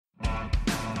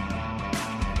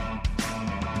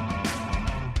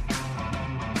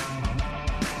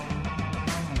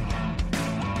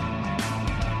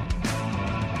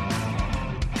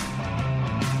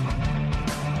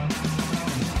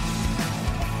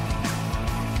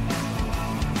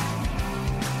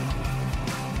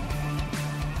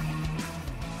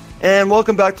And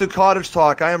welcome back to Cottage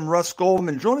Talk. I am Russ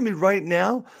Goldman. Joining me right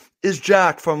now is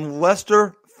Jack from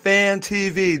Leicester Fan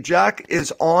TV. Jack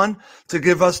is on to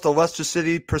give us the Leicester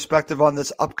City perspective on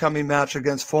this upcoming match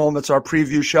against Fulham. It's our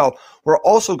preview show. We're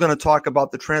also going to talk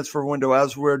about the transfer window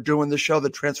as we're doing the show. The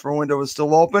transfer window is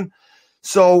still open.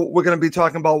 So we're going to be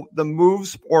talking about the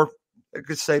moves, or I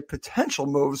could say potential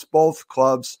moves, both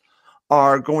clubs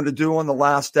are going to do on the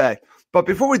last day. But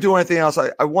before we do anything else,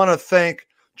 I want to thank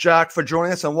Jack for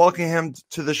joining us and welcome him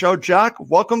to the show. Jack,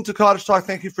 welcome to Cottage Talk.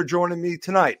 Thank you for joining me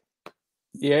tonight.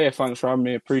 Yeah, thanks for having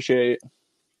me. Appreciate it.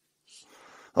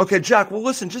 Okay, Jack, well,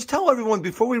 listen, just tell everyone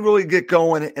before we really get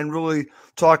going and really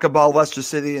talk about Leicester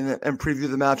City and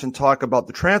preview the match and talk about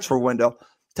the transfer window,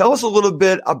 tell us a little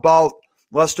bit about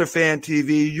Leicester Fan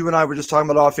TV. You and I were just talking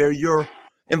about off air, your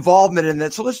involvement in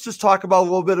it. So let's just talk about a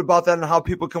little bit about that and how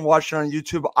people can watch it on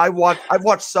YouTube. I've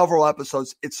watched several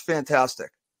episodes. It's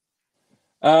fantastic.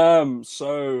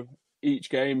 So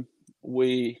each game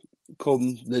we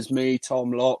come, there's me,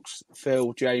 Tom, Locks,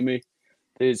 Phil, Jamie.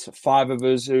 There's 5 of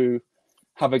us who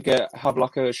have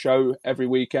like a show every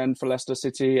weekend for Leicester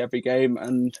City, every game.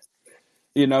 And,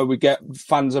 you know, we get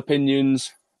fans'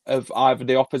 opinions of either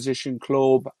the opposition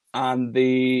club and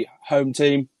the home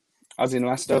team, as in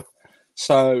Leicester.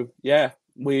 So, yeah,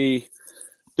 we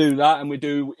do that, and we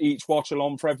do each watch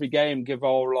along for every game, give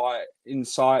our like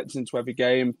insights into every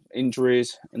game,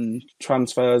 injuries and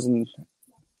transfers and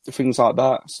things like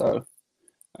that. So,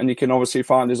 and you can obviously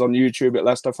find us on YouTube at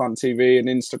Leicester Fan TV and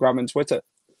Instagram and Twitter.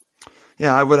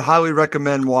 Yeah, I would highly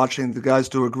recommend watching. The guys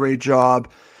do a great job.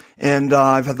 And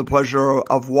I've had the pleasure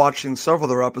of watching several of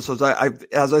their episodes.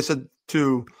 As I said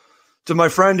to my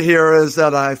friend here, is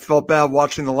that I felt bad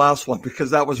watching the last one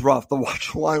because that was rough. The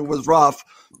watch line was rough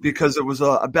because it was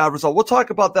a bad result. We'll talk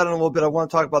about that in a little bit. I want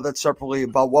to talk about that separately,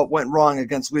 about what went wrong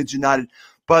against Leeds United.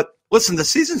 But listen, the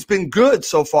season's been good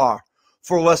so far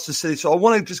for Leicester City. So I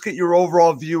want to just get your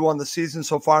overall view on the season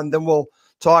so far, and then we'll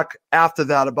talk after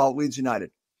that about Leeds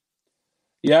United.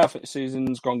 Yeah, I think the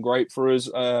season's gone great for us.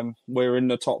 We're in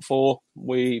the top 4.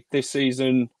 This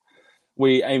season,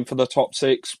 we aim for the top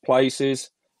 6 places.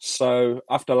 So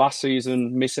after last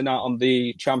season, missing out on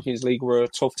the Champions League were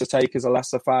tough to take as a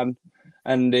Leicester fan,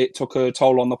 and it took a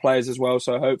toll on the players as well.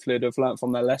 So hopefully they've learnt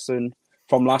from their lesson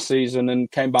from last season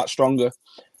and came back stronger.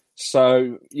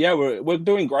 So yeah, we're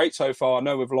doing great so far. I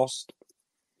know we've lost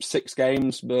 6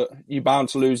 games, but you're bound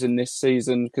to lose in this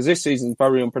season because this season's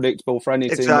very unpredictable for any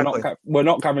team. Exactly. We're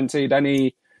not guaranteed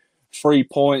any 3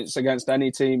 points against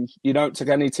any team. You don't take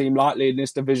any team lightly in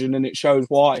this division, and it shows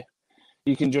why.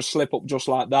 You can just slip up just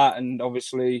like that, and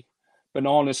obviously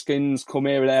banana skins come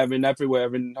here, there and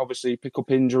everywhere, and obviously pick up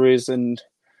injuries. And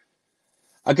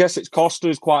I guess it's cost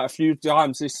us quite a few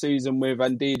times this season with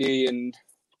Ndidi and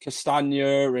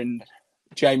Castagna and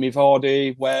Jamie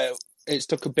Vardy, where it's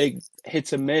took a big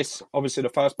hit and miss. Obviously, the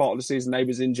first part of the season, they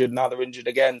was injured. Now they're injured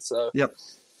again. So, yep.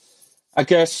 I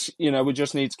guess, you know, we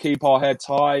just need to keep our heads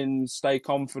high and stay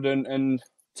confident and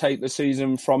take the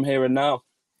season from here and now.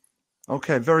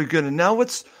 Okay, very good. And now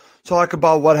let's talk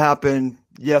about what happened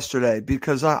yesterday,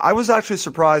 because I was actually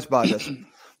surprised by this.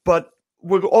 But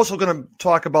we're also going to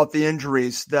talk about the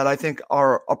injuries that I think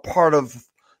are a part of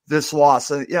this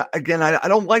loss. And yeah, again, I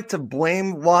don't like to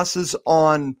blame losses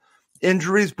on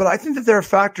injuries, but I think that they're a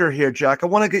factor here, Jack. I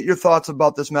want to get your thoughts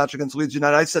about this match against Leeds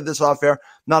United. I said this off air,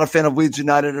 not a fan of Leeds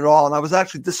United at all, and I was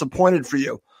actually disappointed for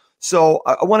you. So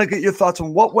I want to get your thoughts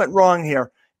on what went wrong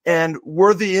here, and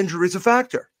were the injuries a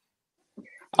factor?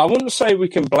 I wouldn't say we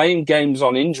can blame games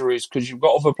on injuries because you've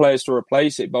got other players to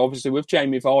replace it. But obviously with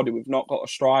Jamie Vardy, we've not got a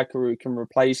striker who can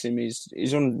replace him.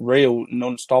 He's unreal and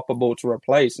unstoppable to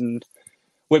replace. And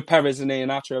with Perez and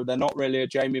Iheanacho, they're not really a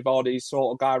Jamie Vardy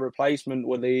sort of guy replacement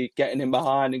where they getting in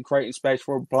behind and creating space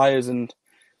for players. And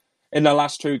in the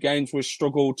last 2 games, we've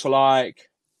struggled to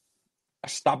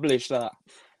establish that.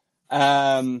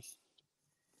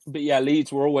 But yeah,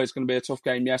 Leeds were always going to be a tough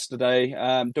game yesterday.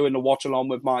 Doing the watch along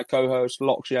with my co-host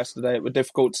Locks yesterday, it was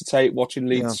difficult to take watching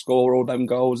Leeds score all them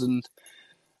goals and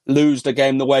lose the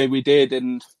game the way we did.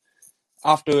 And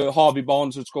after Harvey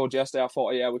Barnes had scored yesterday, I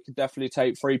thought, yeah, we could definitely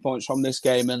take 3 points from this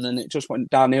game. And then it just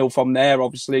went downhill from there.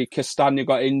 Obviously, Castagna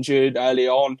got injured early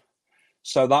on,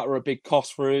 so that were a big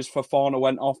cost for us. Fofana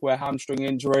went off with a hamstring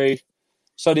injury.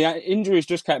 So the injuries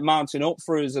just kept mounting up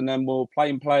for us, and then we were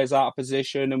playing players out of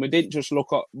position, and we didn't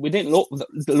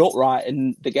look right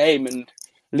in the game. And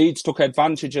Leeds took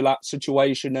advantage of that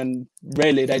situation, and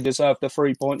really they deserved the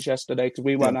 3 points yesterday because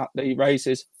we went at the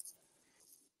races.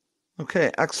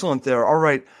 Okay, excellent there. All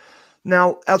right.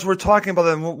 Now, as we're talking about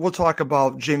that, and we'll talk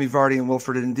about Jamie Vardy and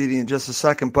Wilfred Ndidi in just a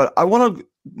second, but I want to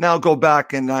now go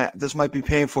back, and this might be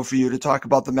painful for you to talk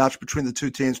about the match between the two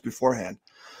teams beforehand.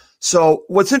 So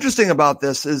what's interesting about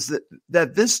this is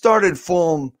that this started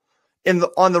Fulham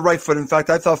on the right foot. In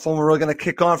fact, I thought Fulham were really going to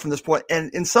kick on from this point.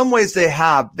 And in some ways they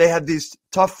have. They had these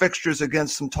tough fixtures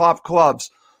against some top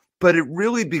clubs, but it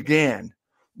really began.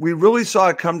 We really saw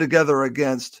it come together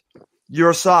against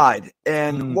your side.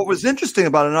 And what was interesting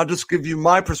about it, and I'll just give you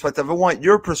my perspective, I want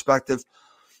your perspective.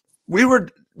 We were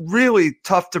really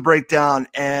tough to break down.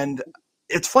 And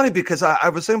it's funny because I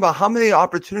was thinking about how many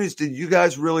opportunities did you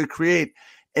guys really create?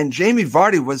 And Jamie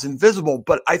Vardy was invisible,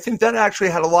 but I think that actually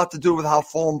had a lot to do with how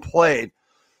Fulham played.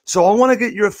 So I want to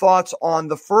get your thoughts on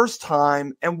the first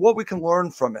time and what we can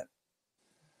learn from it.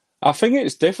 I think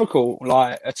it's difficult.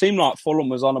 Like a team like Fulham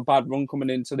was on a bad run coming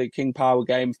into the King Power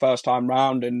game first time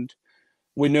round, and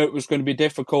we knew it was going to be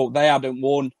difficult. They hadn't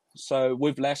won. So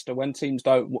with Leicester, when teams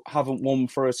haven't won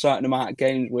for a certain amount of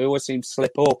games, we always seem to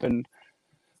slip up. And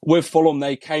with Fulham,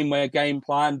 they came with a game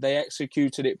plan. They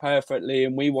executed it perfectly,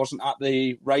 and we wasn't at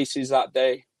the races that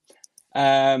day.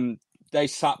 They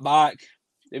sat back,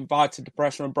 invited the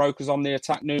pressure, and broke us on the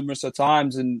attack numerous of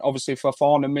times. And obviously,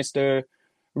 Fofana missed a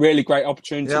really great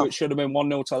opportunity, which should have been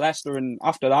 1-0 to Leicester. And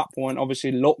after that point,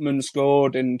 obviously, Lutman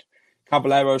scored and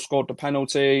Caballero scored the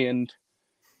penalty. And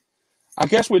I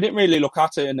guess we didn't really look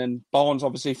at it, and then Barnes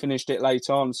obviously finished it late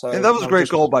on. So and that was a great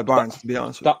goal by Barnes, to be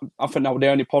honest with you. I think that was the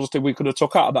only positive we could have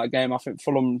took out of that game. I think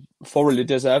Fulham thoroughly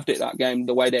deserved it, that game,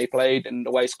 the way they played and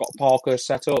the way Scott Parker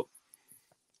set up.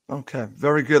 Okay,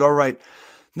 very good. All right.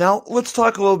 Now, let's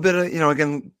talk a little bit,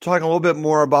 again, talking a little bit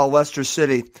more about Leicester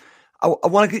City. I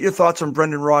want to get your thoughts on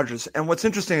Brendan Rodgers. And what's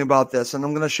interesting about this, and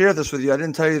I'm going to share this with you. I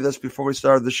didn't tell you this before we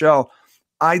started the show.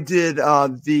 I did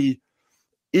the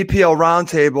EPL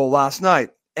roundtable last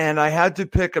night, and I had to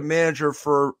pick a manager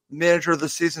for manager of the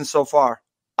season so far.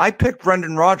 I picked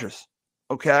Brendan Rodgers,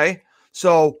 okay?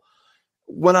 So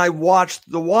when I watched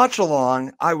the watch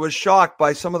along, I was shocked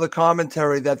by some of the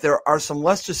commentary that there are some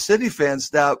Leicester City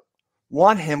fans that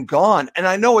want him gone. And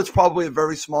I know it's probably a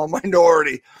very small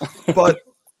minority, but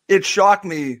it shocked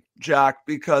me, Jack,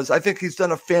 because I think he's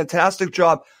done a fantastic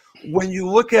job. When you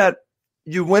look at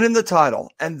you winning the title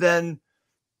and then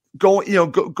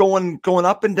going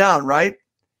up and down, right?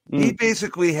 He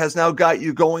basically has now got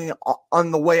you going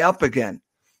on the way up again,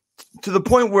 to the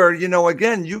point where,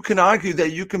 again, you can argue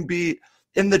that you can be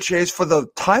in the chase for the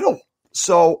title.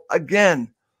 So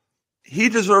again, he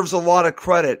deserves a lot of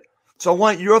credit. So I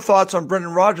want your thoughts on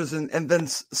Brendan Rodgers, and then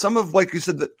some of, like you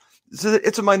said, that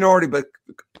it's a minority, but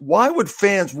why would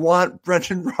fans want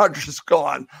Brendan Rodgers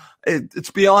gone?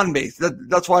 It's beyond me.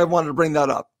 That's why I wanted to bring that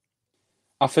up.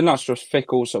 I think that's just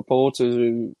fickle supporters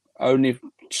who only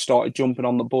started jumping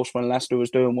on the bus when Leicester was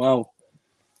doing well.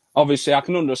 Obviously, I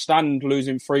can understand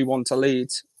losing 3-1 to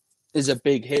Leeds is a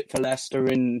big hit for Leicester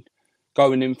in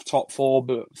going in for top four,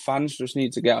 but fans just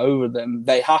need to get over them.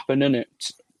 They happen, innit?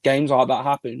 Games like that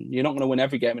happen. You're not going to win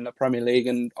every game in the Premier League,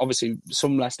 and obviously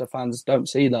some Leicester fans don't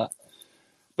see that.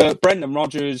 But Brendan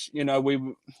Rodgers,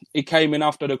 he came in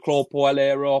after the Claude Puel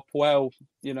era. Puel,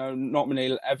 not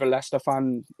many ever Leicester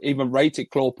fan even rated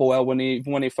Claude Puel when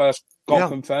he first got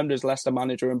confirmed as Leicester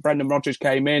manager. And Brendan Rodgers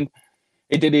came in.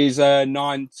 He did his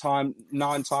nine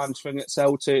times thing at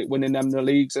Celtic, winning them the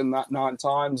leagues and that 9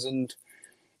 times. And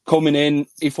coming in,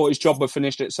 he thought his job was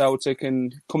finished at Celtic,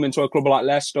 and coming to a club like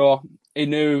Leicester, he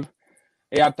knew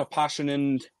he had the passion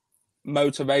and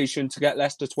motivation to get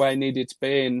Leicester to where he needed to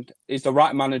be, and he's the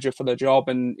right manager for the job,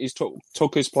 and he's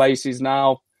took his places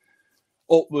now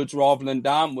upwards rather than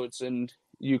downwards. And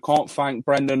you can't thank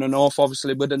Brendan enough,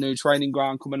 obviously, with the new training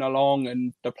ground coming along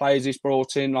and the players he's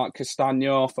brought in like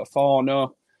Castagna,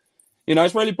 Fofana.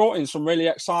 He's really brought in some really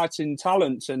exciting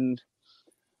talents, and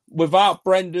without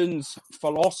Brendan's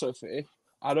philosophy,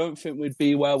 I don't think we'd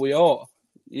be where we are.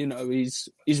 He's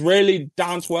really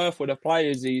down to earth with the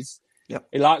players. He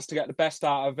likes to get the best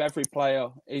out of every player.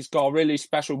 He's got a really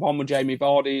special bond with Jamie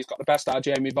Vardy. He's got the best out of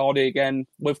Jamie Vardy again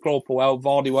with Claude Puel.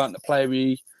 Vardy weren't the player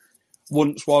he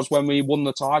once was when we won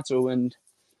the title. And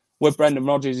with Brendan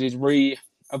Rodgers, he's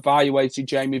re-evaluated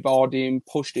Jamie Vardy and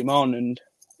pushed him on. And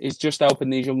he's just helping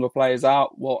these younger players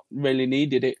out what really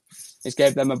needed it. He's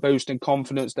gave them a boost in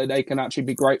confidence that they can actually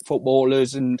be great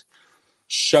footballers and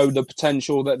show the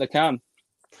potential that they can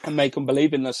and make them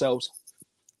believe in themselves.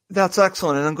 That's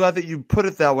excellent, and I'm glad that you put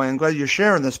it that way. I'm glad you're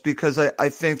sharing this, because I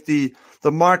think the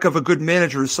mark of a good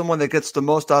manager is someone that gets the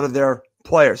most out of their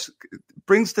players,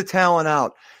 brings the talent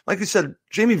out. Like you said,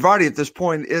 Jamie Vardy at this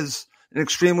point is an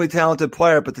extremely talented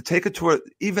player, but to take it to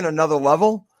even another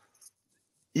level,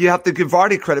 you have to give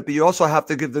Vardy credit, but you also have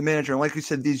to give the manager. And like you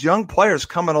said, these young players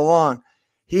coming along,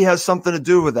 he has something to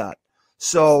do with that.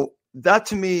 So that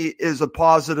to me is a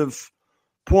positive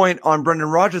point on Brendan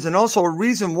Rodgers, and also a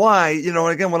reason why,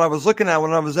 again, when I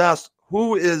was asked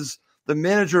who is the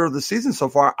manager of the season so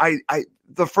far,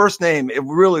 the first name, it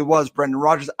really was Brendan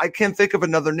Rodgers. I can't think of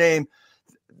another name.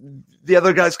 The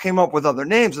other guys came up with other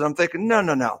names, and I'm thinking,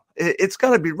 no. It's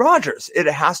got to be Rodgers. It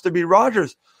has to be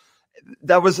Rodgers.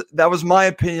 That was my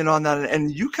opinion on that,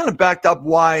 and you kind of backed up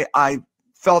why I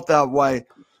felt that way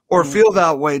or feel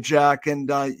that way, Jack. And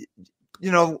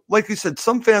like you said,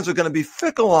 some fans are going to be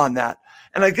fickle on that,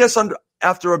 and I guess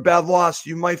after a bad loss,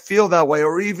 you might feel that way,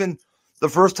 or even the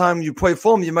first time you play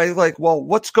Fulham, you might be like, well,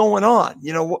 what's going on?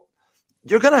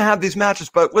 You're going to have these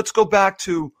matches, but let's go back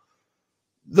to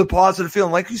the positive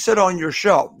feeling. Like you said on your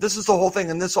show, this is the whole thing,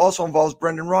 and this also involves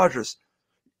Brendan Rodgers.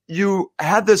 You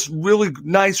had this really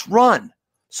nice run.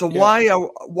 So why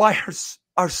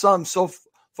are some so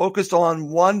focused on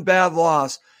one bad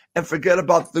loss and forget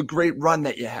about the great run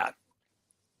that you had?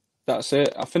 That's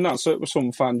it. I think that's it with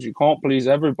some fans. You can't please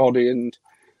everybody, and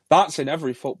that's in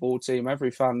every football team,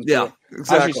 every fan. Yeah,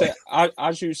 exactly.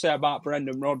 As you say about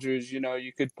Brendan Rodgers, you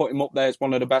could put him up there as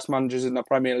one of the best managers in the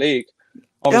Premier League.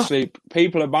 Obviously,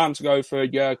 people are bound to go for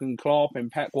Jurgen Klopp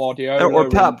and Pep Guardiola. Or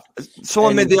Pep.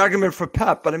 Someone made the argument for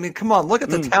Pep, but I mean, come on, look at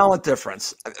the talent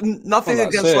difference. Nothing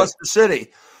against Leicester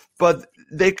City, but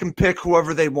they can pick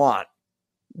whoever they want.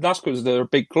 That's because they're a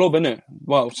big club, isn't it?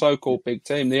 Well, so-called big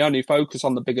team. They only focus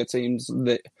on the bigger teams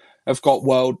that have got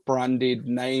world-branded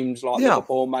names like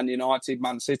Liverpool, Man United,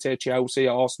 Man City, Chelsea,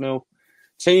 Arsenal.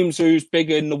 Teams who's big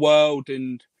in the world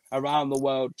and around the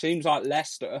world. Teams like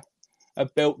Leicester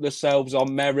have built themselves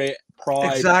on merit,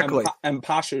 pride, and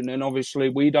passion. And obviously,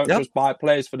 we don't just buy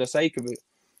players for the sake of it.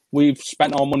 We've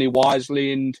spent our money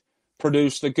wisely and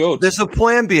produced the goods. There's a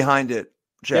plan behind it,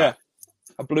 Jack. Yeah,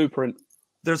 a blueprint.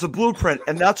 There's a blueprint,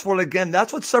 and that's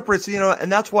what separates,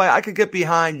 and that's why I could get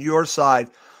behind your side,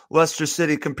 Leicester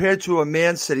City, compared to a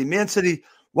Man City. Man City,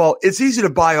 well, it's easy to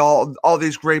buy all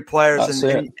these great players,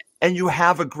 and you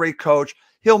have a great coach.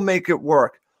 He'll make it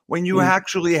work. When you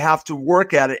actually have to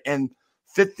work at it and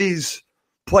fit these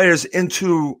players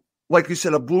into, like you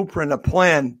said, a blueprint, a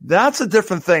plan, that's a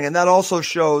different thing. And that also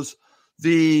shows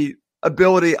the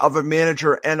ability of a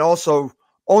manager and also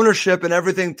ownership and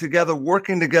everything together,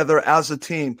 working together as a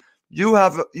team. You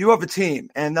have a team,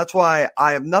 and that's why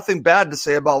I have nothing bad to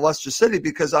say about Leicester City,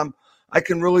 because I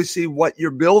can really see what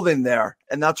you're building there.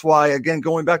 And that's why, again,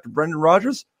 going back to Brendan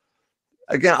Rodgers,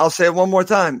 again, I'll say it one more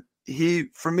time. He,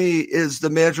 for me, is the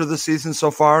manager of the season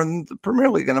so far in the Premier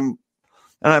League, and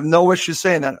I have no issue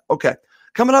saying that. Okay,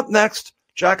 coming up next,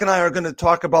 Jack and I are going to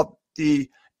talk about the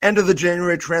end of the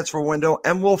January transfer window,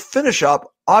 and we'll finish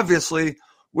up, obviously,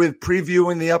 with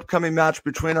previewing the upcoming match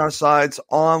between our sides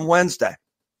on Wednesday.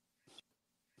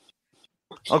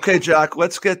 Okay, Jack,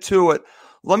 let's get to it.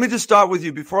 Let me just start with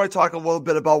you before I talk a little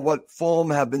bit about what Fulham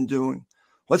have been doing.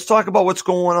 Let's talk about what's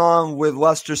going on with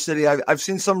Leicester City. I've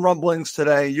seen some rumblings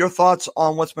today. Your thoughts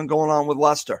on what's been going on with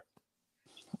Leicester?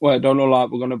 Well, it don't look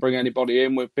like we're going to bring anybody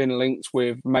in. We've been linked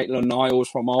with Maitland-Niles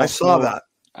from Arsenal. I saw that.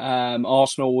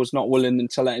 Arsenal was not willing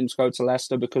to let him go to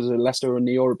Leicester because of Leicester in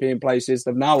the European places.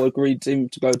 They've now agreed to him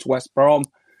to go to West Brom.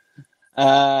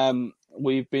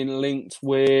 We've been linked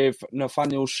with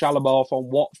Nathaniel Chalobah from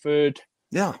Watford.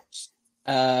 Yeah.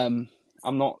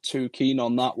 I'm not too keen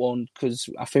on that one because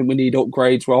I think we need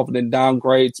upgrades rather than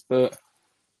downgrades. But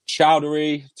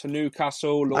Chowdhury to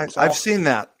Newcastle looks I've seen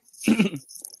that.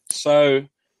 So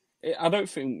I don't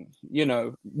think,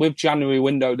 with January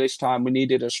window this time, we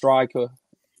needed a striker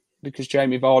because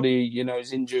Jamie Vardy,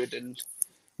 is injured, and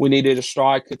we needed a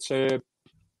striker to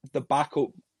the backup.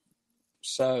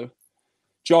 So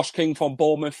Josh King from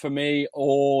Bournemouth for me,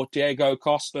 or Diego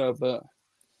Costa, but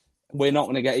we're not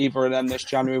going to get either of them this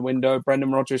January window.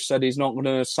 Brendan Rodgers said he's not going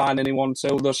to sign anyone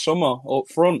till the summer up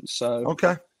front. So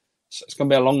okay, so it's going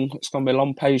to be a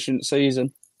long, patient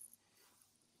season.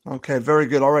 Okay, very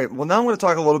good. All right. Well, now I'm going to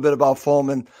talk a little bit about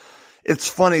Fulham. And it's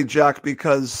funny, Jack,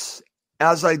 because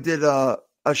as I did a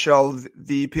show,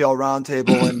 the EPL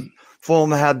Roundtable, and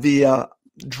Fulham had the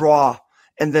draw,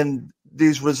 and then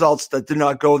these results that did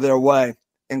not go their way,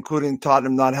 including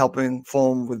Tottenham not helping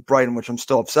Fulham with Brighton, which I'm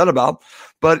still upset about.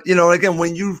 But, again,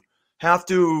 when you have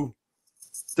to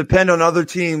depend on other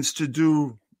teams to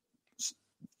do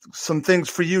some things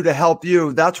for you to help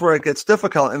you, that's where it gets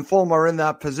difficult. And Fulham are in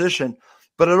that position.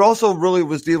 But it also really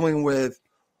was dealing with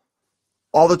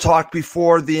all the talk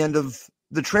before the end of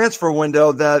the transfer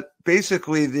window that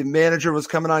basically the manager was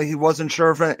coming out. He wasn't sure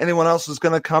if anyone else was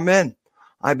going to come in.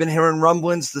 I've been hearing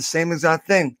rumblings, the same exact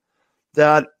thing,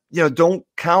 that don't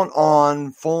count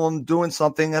on Fulham doing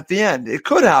something at the end. It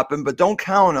could happen, but don't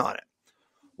count on it.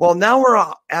 Well, now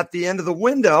we're at the end of the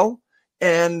window,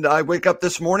 and I wake up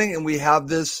this morning and we have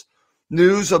this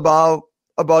news about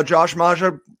Josh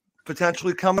Maja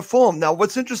potentially coming to Fulham. Now,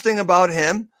 what's interesting about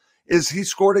him is he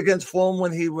scored against Fulham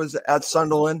when he was at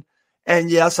Sunderland.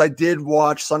 And yes, I did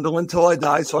watch Sunderland till I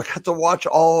died, so I got to watch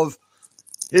all of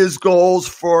his goals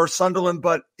for Sunderland.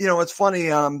 But, it's funny.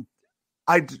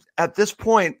 At this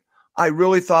point, I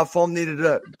really thought Fulham needed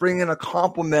to bring in a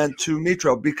compliment to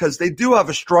Mitro because they do have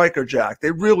a striker, Jack.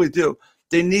 They really do.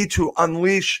 They need to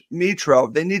unleash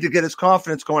Mitro. They need to get his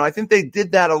confidence going. I think they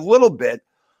did that a little bit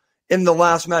in the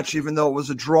last match, even though it was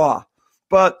a draw.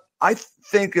 But I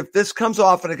think if this comes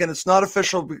off, and again, it's not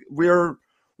official, we're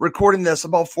recording this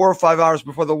about 4 or 5 hours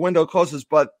before the window closes,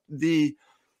 but the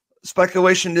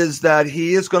speculation is that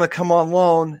he is going to come on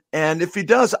loan. And if he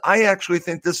does, I actually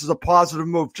think this is a positive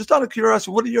move. Just out of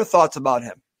curiosity, what are your thoughts about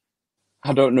him?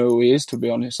 I don't know who he is, to be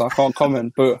honest. I can't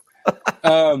comment, but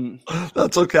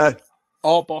that's okay.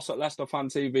 Our boss at Leicester Fan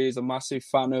TV is a massive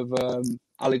fan of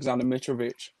Alexander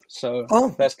Mitrovic. So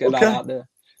let's get that out there.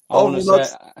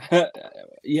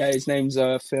 His name's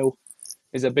Phil.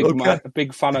 He's a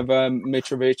big fan of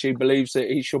Mitrovic. He believes that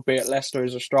he should be at Leicester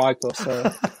as a striker.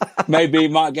 So maybe he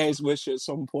might get his wish at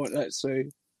some point. Let's see.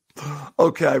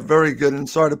 Okay, very good. And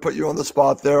sorry to put you on the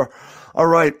spot there. All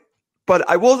right. But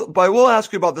I will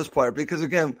ask you about this player because,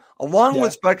 again, along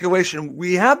with speculation,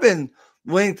 we have been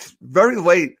linked very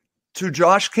late to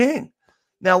Josh King.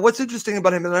 Now, what's interesting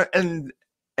about him,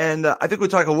 and I think we'll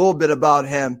talk a little bit about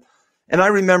him, and I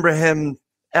remember him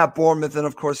at Bournemouth, and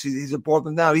of course he's at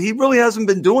Bournemouth now. He really hasn't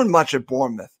been doing much at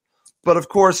Bournemouth, but of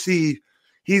course he's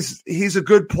a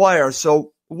good player.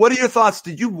 So what are your thoughts?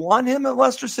 Did you want him at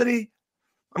Leicester City?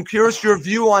 I'm curious your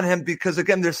view on him because,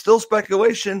 again, there's still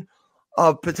speculation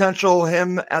of potential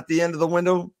him at the end of the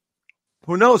window.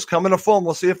 Who knows? Coming to Fulham,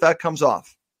 we'll see if that comes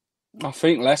off. I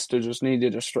think Leicester just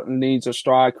needs a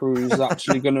striker who's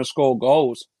actually going to score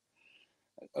goals.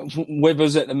 With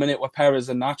us at the minute with Perez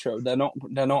and Nacho, they're not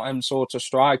them sort of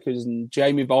strikers, and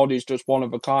Jamie Vardy's just one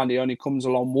of a kind. He only comes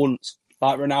along once.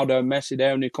 Like Ronaldo and Messi, they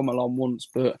only come along once.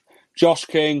 But Josh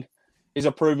King is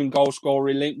a proven goal scorer.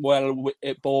 He linked well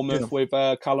at Bournemouth with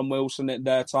Callum Wilson at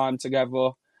their time together,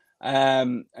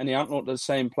 and he hasn't looked the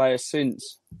same player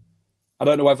since. I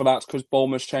don't know whether that's because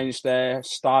Bournemouth changed their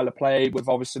style of play with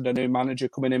obviously the new manager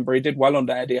coming in, but he did well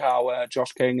under Eddie Howe,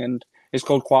 Josh King, and he's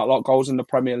scored quite a lot of goals in the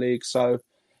Premier League. So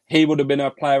he would have been a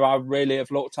player I really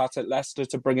have looked at Leicester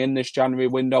to bring in this January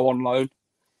window on loan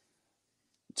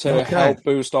to help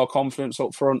boost our confidence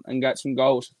up front and get some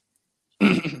goals.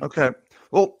 Okay.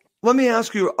 Well, let me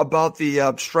ask you about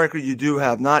the striker you do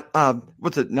have. Not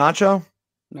what's it, Nacho?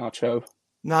 Nacho.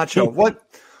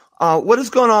 What is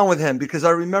going on with him? Because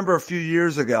I remember a few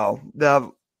years ago that,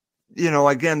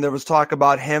 again, there was talk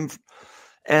about him.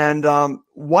 And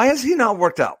why has he not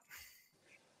worked out?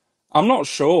 I'm not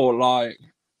sure.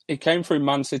 He came through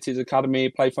Man City's academy, he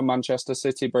played for Manchester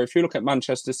City. But if you look at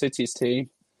Manchester City's team,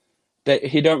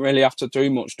 he don't really have to do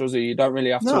much, does he? You don't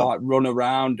really have to run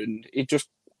around, and he just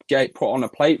get put on a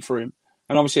plate for him.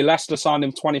 And obviously Leicester signed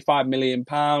him £25 million.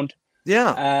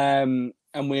 Yeah.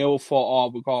 And we all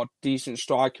thought, we've got a decent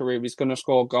striker here. He's going to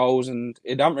score goals. And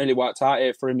it hasn't really worked out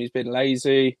here for him. He's been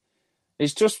lazy.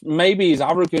 It's just maybe his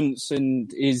arrogance and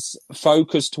his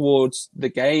focus towards the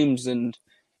games. And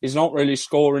he's not really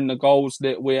scoring the goals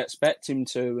that we expect him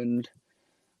to. And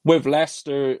with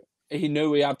Leicester, he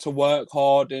knew he had to work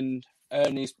hard and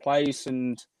earn his place.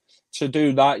 And to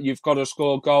do that, you've got to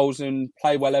score goals and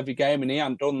play well every game. And he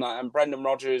hasn't done that. And Brendan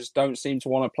Rodgers don't seem to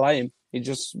want to play him. He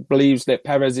just believes that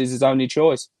Perez is his only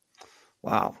choice.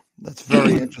 Wow, that's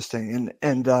very interesting.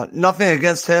 And nothing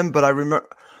against him, but I remember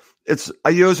it's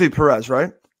Ayoze Perez,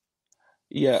 right?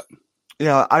 Yeah.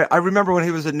 Yeah, I remember when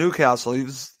he was at Newcastle.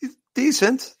 He's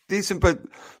decent, but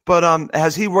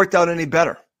has he worked out any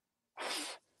better?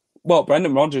 Well,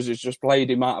 Brendan Rodgers has just played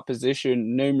him out of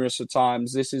position numerous of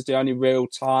times. This is the only real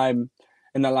time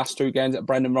in the last 2 games that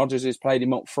Brendan Rodgers has played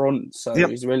him up front, so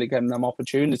he's really getting them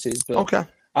opportunities. But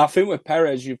I think with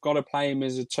Perez, you've got to play him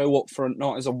as a 2 up front,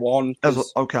 not as a 1.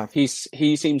 He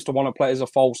seems to want to play as a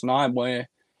false 9, where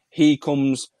he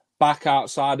comes back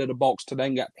outside of the box to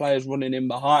then get players running in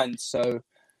behind. So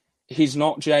he's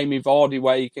not Jamie Vardy,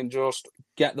 where you can just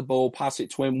get the ball, pass it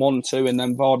to him 1-2, and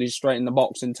then Vardy's straight in the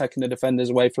box and taking the defenders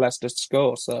away for Leicester to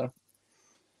score. So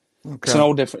it's an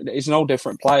all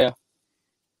different player.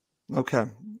 Okay,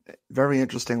 very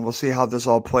interesting. We'll see how this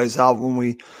all plays out when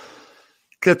we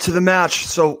get to the match.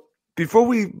 So before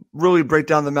we really break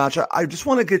down the match, I just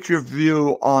want to get your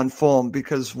view on Fulham,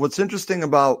 because what's interesting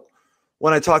about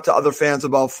when I talk to other fans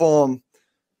about Fulham,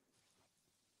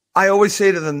 I always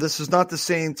say to them, this is not the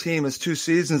same team as 2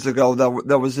 seasons ago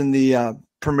that was in the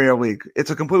Premier League.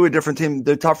 It's a completely different team.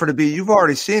 They're tougher to beat. You've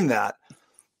already seen that.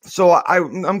 So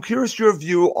I'm curious your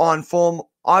view on Fulham.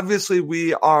 Obviously,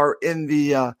 we are in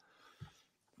the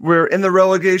we're in the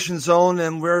relegation zone,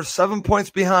 and we're 7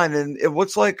 points behind, and it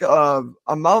looks like a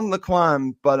mountain to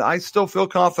climb, but I still feel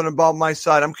confident about my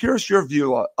side. I'm curious your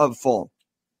view of Fulham.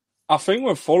 I think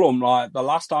with Fulham, like the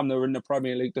last time they were in the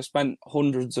Premier League, they spent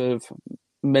hundreds of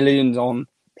millions on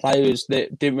players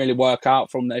that didn't really work out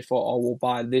from. They thought, oh, we'll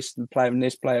buy this player and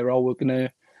this player. Oh, we're going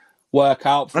to work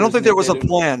out for I don't us. think there was a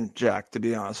plan, Jack, to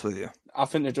be honest with you. I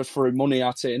think they just threw money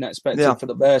at it and expected for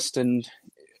the best. And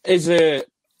is a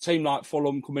team like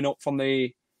Fulham coming up from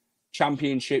the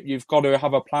Championship, you've got to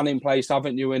have a plan in place,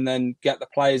 haven't you? And then get the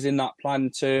players in that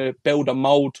plan to build a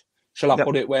mould, shall I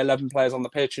put it, where 11 players on the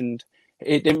pitch. And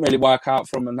it didn't really work out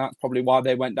for them, and that's probably why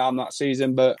they went down that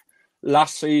season. But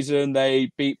last season,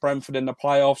 they beat Brentford in the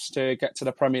playoffs to get to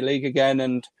the Premier League again.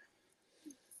 And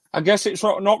I guess it's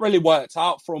not really worked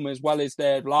out for them as well as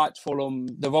they'd liked. Fulham,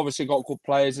 they've obviously got good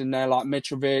players in there like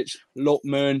Mitrovic,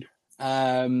 Lookman,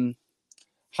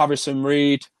 Harrison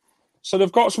Reed. So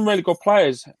they've got some really good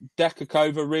players.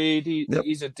 Dekakova Reed,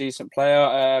 he's a decent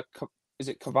player. Is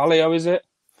it Cavallio, is it?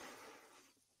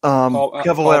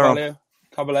 Cavallero,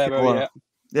 yeah.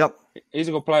 Yep. He's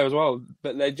a good player as well.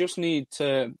 But they just need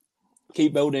to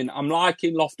keep building. I'm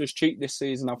liking Loftus-Cheek this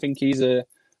season. I think he's a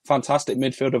fantastic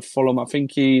midfielder for Fulham. I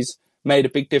think he's made a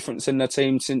big difference in the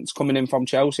team since coming in from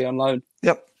Chelsea on loan.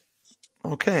 Yep.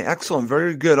 Okay, excellent.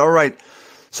 Very good. All right.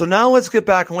 So now let's get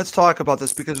back and let's talk about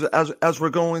this, because as we're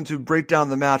going to break down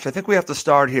the match, I think we have to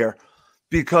start here,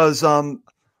 because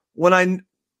when I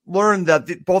learned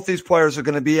that both these players are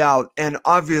going to be out, and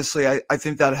obviously I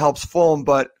think that helps Fulham,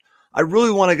 but I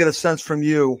really want to get a sense from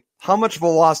you how much of a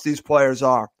loss these players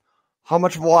are. How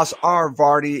much of a loss are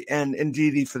Vardy and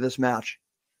Ndidi for this match?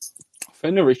 I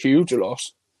think they're a huge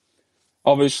loss.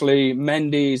 Obviously,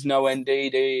 Mendy is no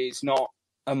Ndidi. He's not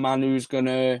a man who's going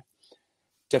to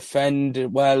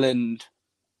defend well and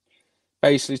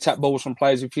basically tap balls from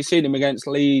players. If you see him against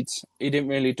Leeds, he didn't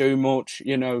really do much.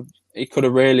 You know, he could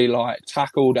have really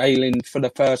tackled Ayling for the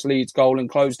first Leeds goal and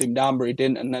closed him down, but he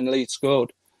didn't, and then Leeds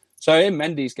scored. So in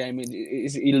Mendy's game,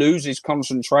 he loses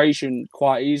concentration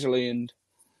quite easily, and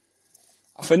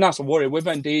I think that's a worry. With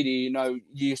Ndidi, you know,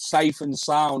 you're safe and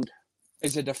sound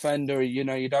as a defender. You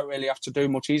know, you don't really have to do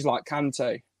much. He's like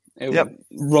Kante. He'll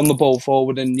run the ball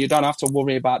forward, and you don't have to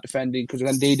worry about defending, because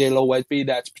Ndidi will always be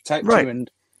there to protect you.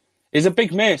 And it's a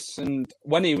big miss. And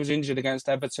when he was injured against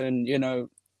Everton, you know,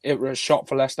 it was a shock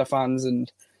for Leicester fans.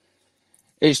 And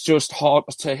it's just hard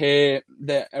to hear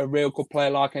that a real good player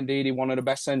like Ndidi, one of the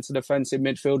best centre defensive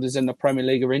midfielders in the Premier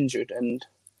League, are injured. And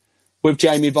with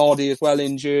Jamie Vardy as well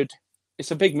injured,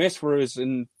 it's a big miss for us.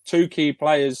 And 2 key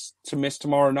players to miss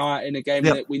tomorrow night in a game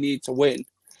that we need to win,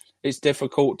 it's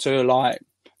difficult to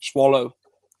swallow.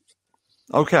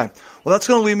 Okay. Well, that's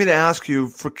going to lead me to ask you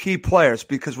for key players,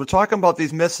 because we're talking about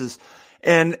these misses.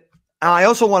 And I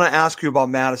also want to ask you about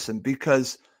Maddison,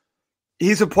 because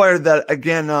he's a player that,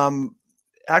 again,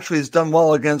 actually has done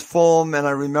well against Fulham, and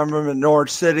I remember him at Norwich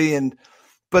City.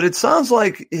 But it sounds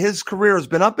like his career has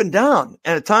been up and down,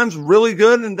 and at times really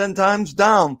good and then times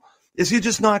down. Is he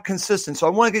just not consistent? So I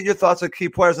want to get your thoughts on key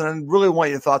players, and I really want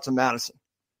your thoughts on Maddison.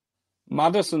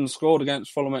 Maddison scored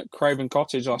against Fulham at Craven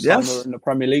Cottage last time they were in the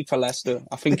Premier League for Leicester.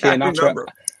 I think I know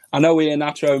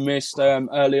Iheanacho missed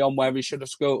early on where he should have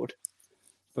scored.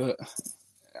 But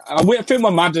I think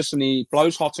with Maddison, he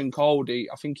blows hot and cold. I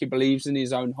think he believes in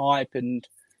his own hype, and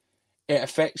it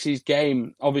affects his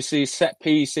game. Obviously, his set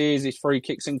pieces, his free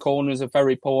kicks and corners are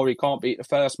very poor. He can't beat the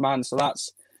first man. So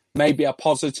that's maybe a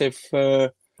positive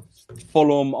for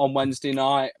Fulham on Wednesday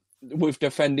night with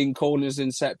defending corners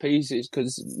and set pieces,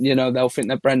 because, you know, they'll think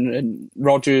that Brendan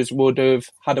Rodgers would have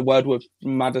had a word with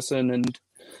Maddison, and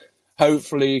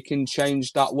hopefully he can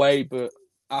change that way. But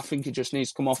I think he just needs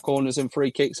to come off corners and free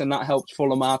kicks, and that helps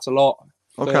Fulham out a lot.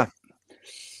 Okay. But,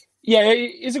 yeah,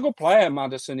 he's a good player,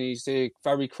 Maddison. He's a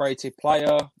very creative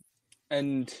player,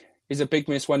 and he's a big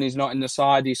miss when he's not in the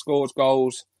side. He scores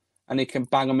goals, and he can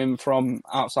bang them in from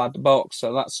outside the box.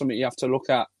 So that's something you have to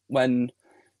look at when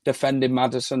defending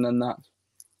Maddison and that.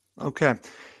 Okay.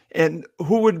 And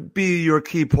who would be your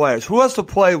key players? Who has to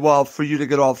play well for you to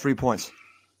get all 3 points?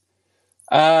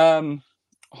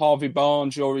 Harvey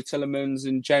Barnes, Youri Tielemans,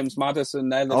 and James Maddison.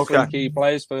 They're the 3 key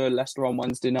players for Leicester on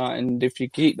Wednesday night. And if you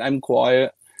keep them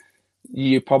quiet,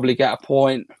 you probably get a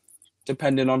point,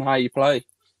 depending on how you play.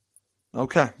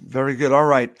 Okay. Very good. All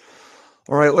right.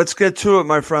 Let's get to it,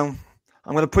 my friend.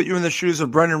 I'm going to put you in the shoes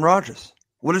of Brendan Rodgers.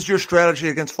 What is your strategy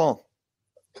against Fulham?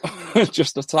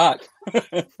 Just attack.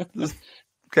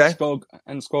 Okay.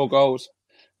 Score goals.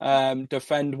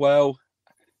 Defend well,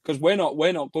 because we're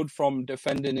not good from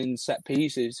defending in set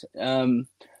pieces.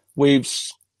 We've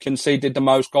conceded the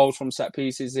most goals from set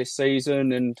pieces this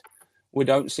season, and we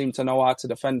don't seem to know how to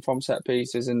defend from set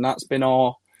pieces, and that's been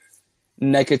our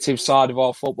negative side of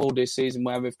our football this season,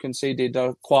 where we've conceded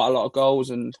quite a lot of goals.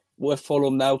 And with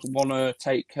Fulham, they'll want to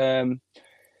take a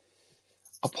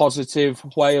positive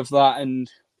way of that and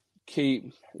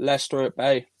keep Leicester at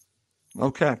bay.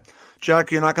 Okay.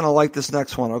 Jack, you're not going to like this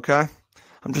next one, okay?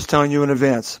 I'm just telling you in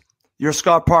advance. You're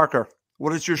Scott Parker.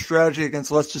 What is your strategy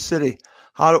against Leicester City?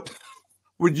 How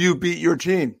would you beat your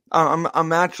team?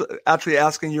 I'm actually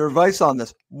asking your advice on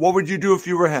this. What would you do if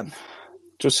you were him?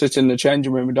 Just sit in the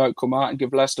changing room and don't come out and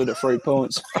give Leicester the 3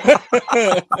 points.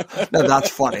 No, that's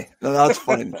funny. No, that's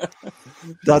funny.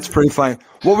 That's pretty funny.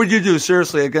 What would you do,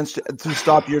 seriously, to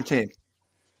stop your team?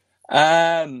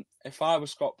 If I was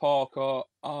Scott Parker,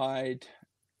 I'd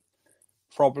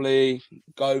probably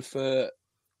go for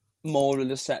more of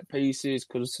the set pieces,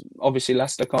 because obviously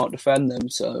Leicester can't defend them.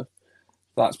 So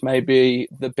that's maybe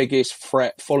the biggest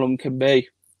threat Fulham can be.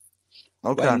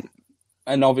 Okay.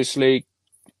 And obviously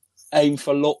aim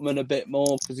for Lookman a bit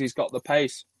more, because he's got the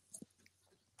pace.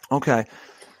 Okay.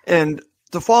 And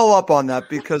to follow up on that,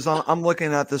 because I'm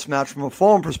looking at this match from a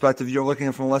Fulham perspective, you're looking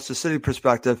at it from a Leicester City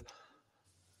perspective.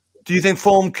 Do you think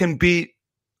Fulham can beat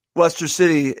Leicester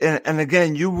City? And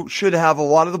again, you should have a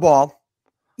lot of the ball.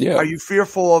 Yeah. Are you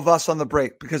fearful of us on the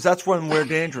break? Because that's when we're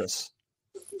dangerous.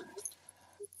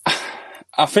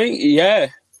 I think, yeah.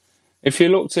 If you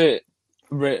looked at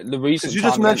the recent, because you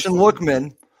just mentioned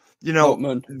Lookman,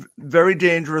 very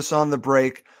dangerous on the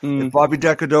break. If Bobby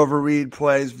Decordova-Reid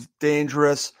plays,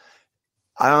 dangerous.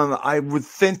 I would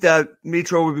think that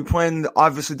Mitro would be playing.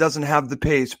 Obviously, doesn't have the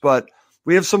pace, but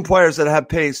we have some players that have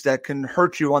pace that can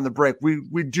hurt you on the break.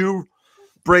 We do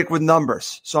break with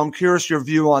numbers, so I'm curious your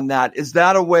view on that. Is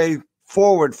that a way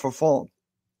forward for Fulham?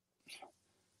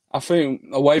 I think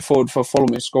a way forward for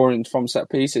Fulham is scoring from set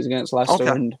pieces against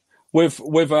Leicester, and with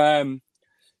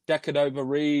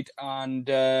Decordova-Reid and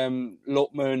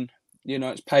Lookman,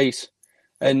 it's pace.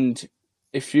 And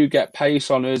if you get pace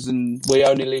on us and we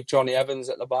only leave Johnny Evans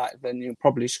at the back, then you'll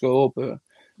probably score. But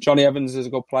Johnny Evans is a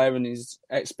good player and he's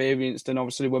experienced, and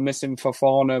obviously we're missing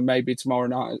Fofana maybe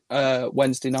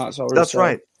Wednesday night. Sorry, that's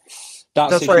right.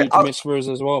 That's a huge miss for us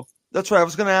as well. That's right. I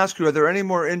was going to ask you: are there any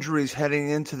more injuries heading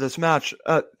into this match?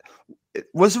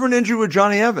 Was there an injury with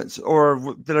Johnny Evans,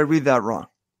 or did I read that wrong?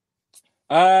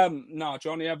 No,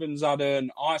 Johnny Evans had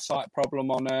an eyesight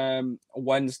problem on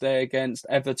Wednesday against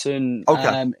Everton.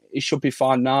 Okay. He should be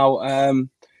fine now.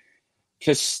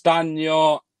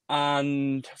 Castagno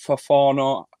and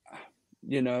Fofana,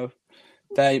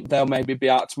 they'll maybe be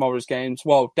out tomorrow's games.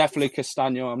 Well, definitely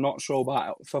Castagno. I'm not sure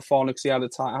about Fofana because he had a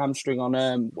tight hamstring on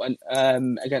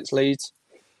against Leeds.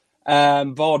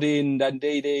 Vardy and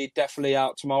Ndidi definitely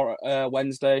out tomorrow,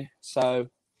 Wednesday. So,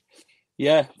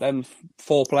 yeah, them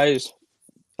 4 players.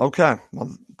 Okay,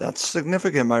 well, that's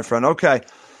significant, my friend. Okay,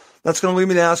 that's going to lead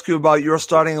me to ask you about your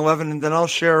starting 11, and then I'll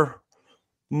share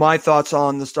my thoughts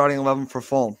on the starting 11 for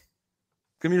Fulham.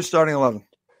 Give me your starting 11.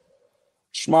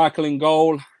 Schmeichel in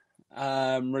goal,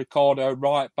 Ricardo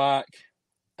right back,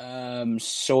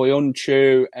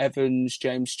 Soyuncu, Evans,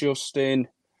 James Justin,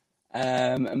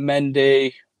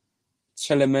 Mendy,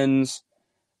 Tielemans,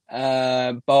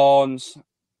 Barnes,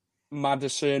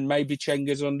 Maddison, maybe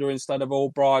Chenga's under instead of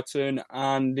Albrighton,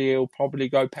 and he'll probably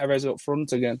go Perez up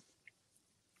front again.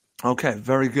 Okay,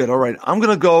 very good. All right, I'm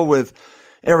going to go with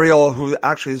Ariel, who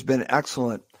actually has been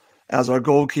excellent as our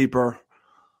goalkeeper.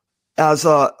 As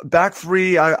a back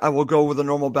three, I will go with a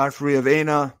normal back three of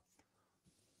Aina,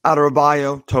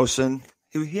 Adarabioyo, Tosin.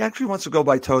 He actually wants to go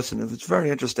by Tosin. It's very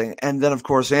interesting. And then, of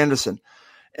course, Anderson.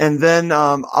 And then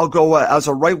I'll go as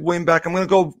a right wing back. I'm going to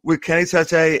go with Kenny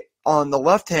Tete. On the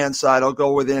left-hand side, I'll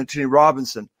go with Anthony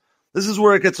Robinson. This is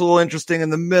where it gets a little interesting. In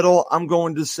the middle, I'm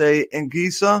going to say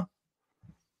Anguissa,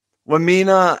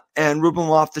 Lamina, and Ruben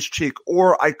Loftus-Cheek.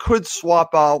 Or I could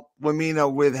swap out Lamina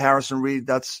with Harrison Reed.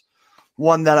 That's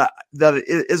one that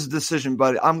is a decision,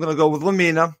 but I'm going to go with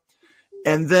Lamina.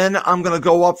 And then I'm going to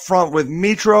go up front with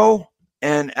Mitro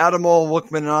and Ademola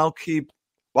Lookman, and I'll keep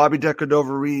Bobby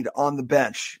Decordova-Reid on the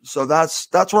bench. So that's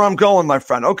where I'm going, my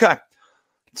friend. Okay.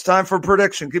 It's time for a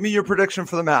prediction. Give me your prediction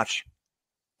for the match.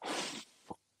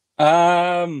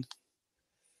 Well,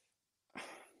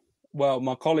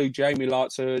 my colleague Jamie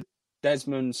likes a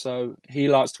Desmond, so he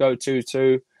likes to go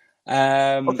 2-2.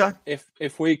 Okay.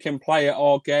 If we can play at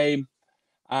our game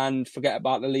and forget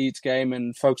about the Leeds game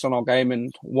and focus on our game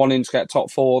and wanting to get top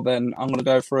 4, then I'm going to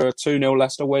go for a 2-0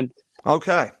 Leicester win.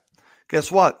 Okay.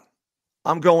 Guess what?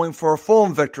 I'm going for a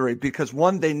Fulham victory because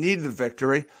 1, they need the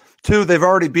victory. 2, they've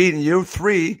already beaten you.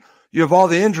 3, you have all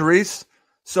the injuries.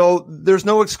 So there's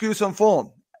no excuse on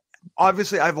Fulham.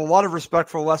 Obviously, I have a lot of respect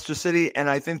for Leicester City, and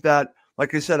I think that,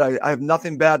 like I said, I have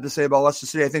nothing bad to say about Leicester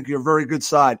City. I think you're a very good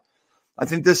side. I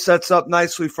think this sets up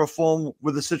nicely for Fulham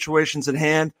with the situations at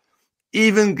hand.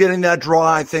 Even getting that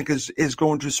draw, I think, is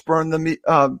going to spurn them,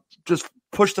 just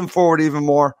push them forward even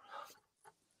more.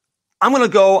 I'm going to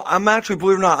go, I'm actually,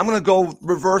 believe it or not, I'm going to go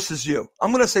reverse as you.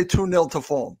 I'm going to say 2-0 to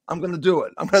Fulham. I'm going to do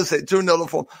it. I'm going to say 2-0 to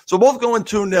Fulham. So both going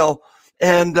 2-0.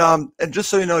 And just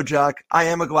so you know, Jack, I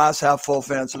am a glass half full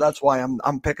fan, so that's why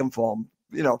I'm picking Fulham.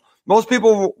 You know, most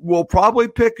people will probably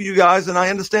pick you guys, and I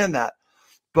understand that.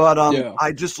 But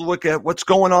I just look at what's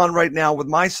going on right now with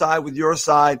my side, with your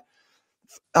side.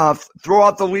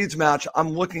 Throughout the Leeds match, I'm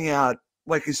looking at,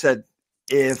 like you said,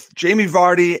 if Jamie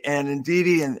Vardy and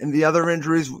Ndidi and the other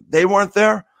injuries, they weren't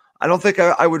there, I don't think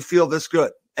I would feel this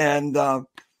good. And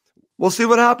we'll see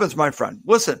what happens, my friend.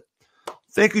 Listen,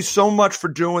 thank you so much for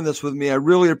doing this with me. I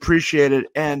really appreciate it.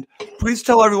 And please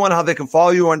tell everyone how they can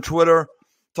follow you on Twitter,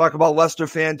 talk about Leicester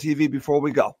Fan TV before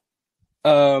we go.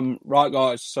 Right,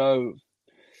 guys. So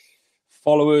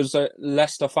follow us at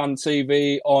Leicester Fan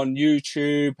TV on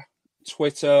YouTube,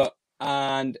 Twitter,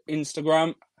 and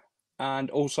Instagram, and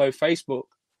also Facebook.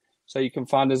 So you can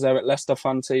find us there at Leicester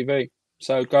Fan TV.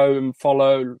 So go and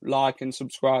follow, like, and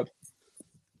subscribe.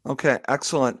 Okay,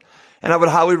 excellent. And I would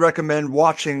highly recommend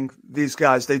watching these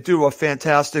guys. They do a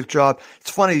fantastic job.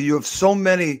 It's funny, you have so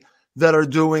many that are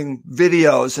doing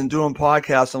videos and doing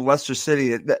podcasts in Leicester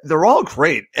City. They're all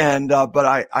great. And but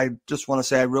I just want to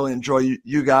say I really enjoy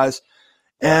you guys.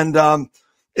 And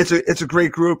it's a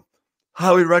great group.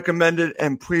 Highly recommend it.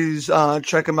 And please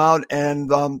check them out.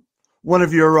 And one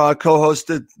of your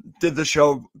co-hosts did the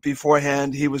show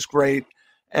beforehand. He was great.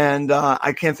 And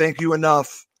I can't thank you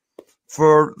enough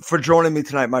for joining me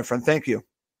tonight, my friend. Thank you.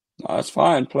 No, that's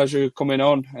fine. Pleasure coming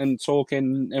on and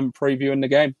talking and previewing the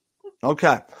game.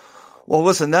 Okay. Well,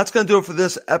 listen, that's going to do it for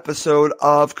this episode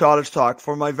of Cottage Talk.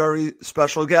 For my very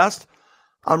special guest,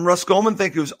 I'm Russ Goldman.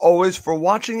 Thank you as always for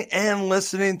watching and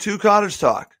listening to Cottage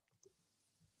Talk.